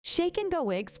Shake and Go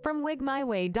Wigs from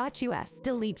wigmyway.us.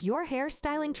 Delete your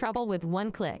hairstyling trouble with one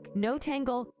click. No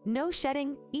tangle, no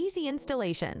shedding, easy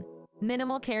installation.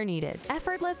 Minimal care needed.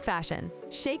 Effortless fashion.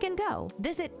 Shake and Go.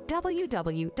 Visit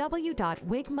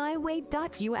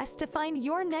www.wigmyway.us to find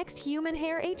your next human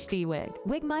hair HD wig.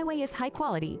 Wigmyway is high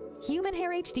quality. Human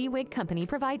Hair HD Wig Company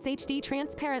provides HD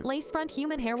transparent lace front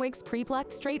human hair wigs,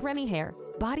 pre-plucked, straight Remy hair,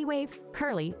 body wave,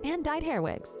 curly, and dyed hair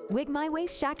wigs.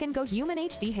 Wigmyway's Shake and Go Human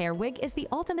HD Hair Wig is the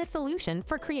ultimate solution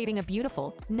for creating a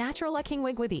beautiful, natural-looking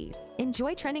wig with ease.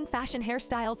 Enjoy trending fashion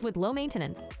hairstyles with low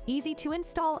maintenance, easy to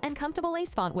install, and comfortable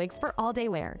lace front wigs for all-day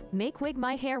wear. Make Wig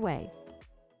My Hair Way.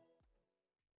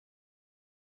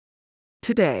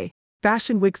 Today,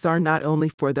 fashion wigs are not only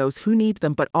for those who need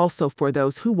them but also for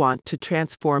those who want to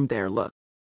transform their look.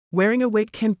 Wearing a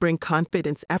wig can bring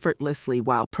confidence effortlessly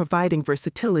while providing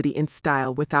versatility in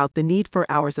style without the need for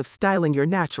hours of styling your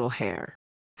natural hair.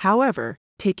 However,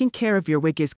 taking care of your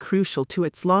wig is crucial to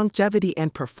its longevity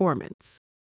and performance.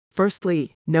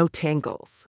 Firstly, no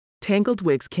tangles. Tangled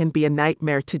wigs can be a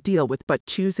nightmare to deal with, but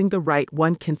choosing the right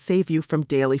one can save you from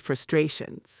daily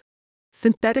frustrations.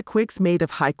 Synthetic wigs made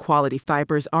of high-quality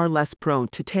fibers are less prone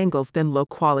to tangles than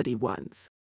low-quality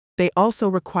ones. They also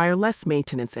require less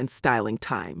maintenance and styling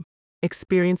time.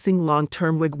 Experiencing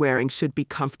long-term wig wearing should be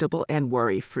comfortable and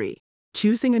worry-free.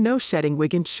 Choosing a no-shedding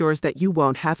wig ensures that you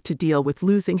won't have to deal with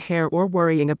losing hair or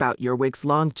worrying about your wig's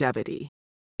longevity.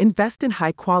 Invest in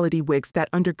high-quality wigs that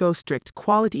undergo strict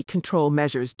quality control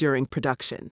measures during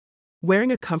production.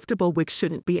 Wearing a comfortable wig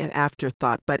shouldn't be an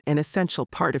afterthought but an essential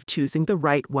part of choosing the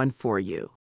right one for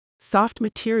you. Soft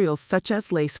materials such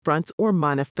as lace fronts or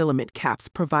monofilament caps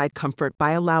provide comfort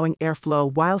by allowing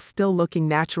airflow while still looking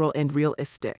natural and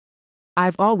realistic.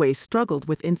 I've always struggled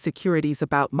with insecurities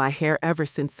about my hair ever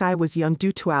since I was young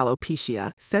due to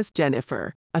alopecia, says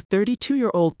Jennifer, a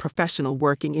 32-year-old professional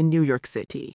working in New York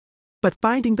City. But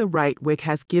finding the right wig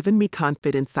has given me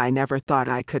confidence I never thought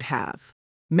I could have.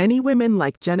 Many women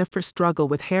like Jennifer struggle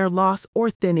with hair loss or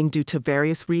thinning due to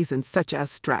various reasons such as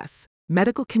stress,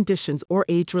 medical conditions, or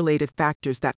age-related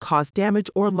factors that cause damage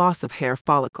or loss of hair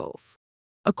follicles.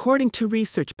 According to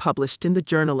research published in the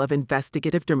Journal of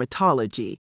Investigative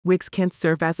Dermatology, wigs can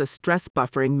serve as a stress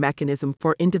buffering mechanism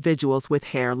for individuals with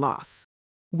hair loss.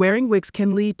 Wearing wigs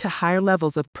can lead to higher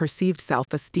levels of perceived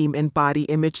self-esteem and body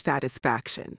image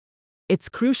satisfaction. It's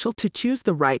crucial to choose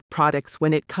the right products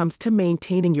when it comes to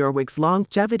maintaining your wig's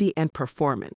longevity and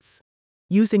performance.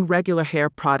 Using regular hair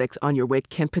products on your wig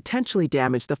can potentially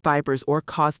damage the fibers or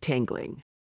cause tangling.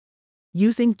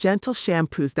 Using gentle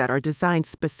shampoos that are designed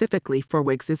specifically for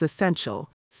wigs is essential,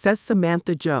 says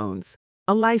Samantha Jones,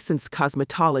 a licensed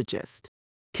cosmetologist.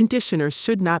 Conditioners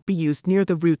should not be used near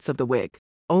the roots of the wig,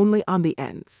 only on the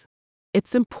ends.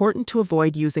 It's important to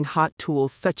avoid using hot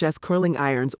tools such as curling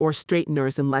irons or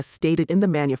straighteners unless stated in the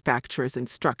manufacturer's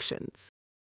instructions.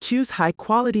 Choose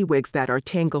high-quality wigs that are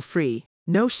tangle-free,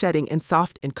 no shedding, and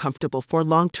soft and comfortable for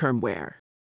long-term wear.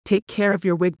 Take care of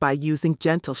your wig by using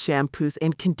gentle shampoos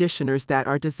and conditioners that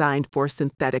are designed for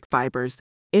synthetic fibers.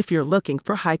 If you're looking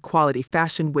for high-quality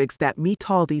fashion wigs that meet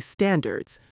all these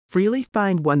standards, freely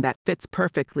find one that fits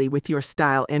perfectly with your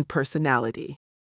style and personality.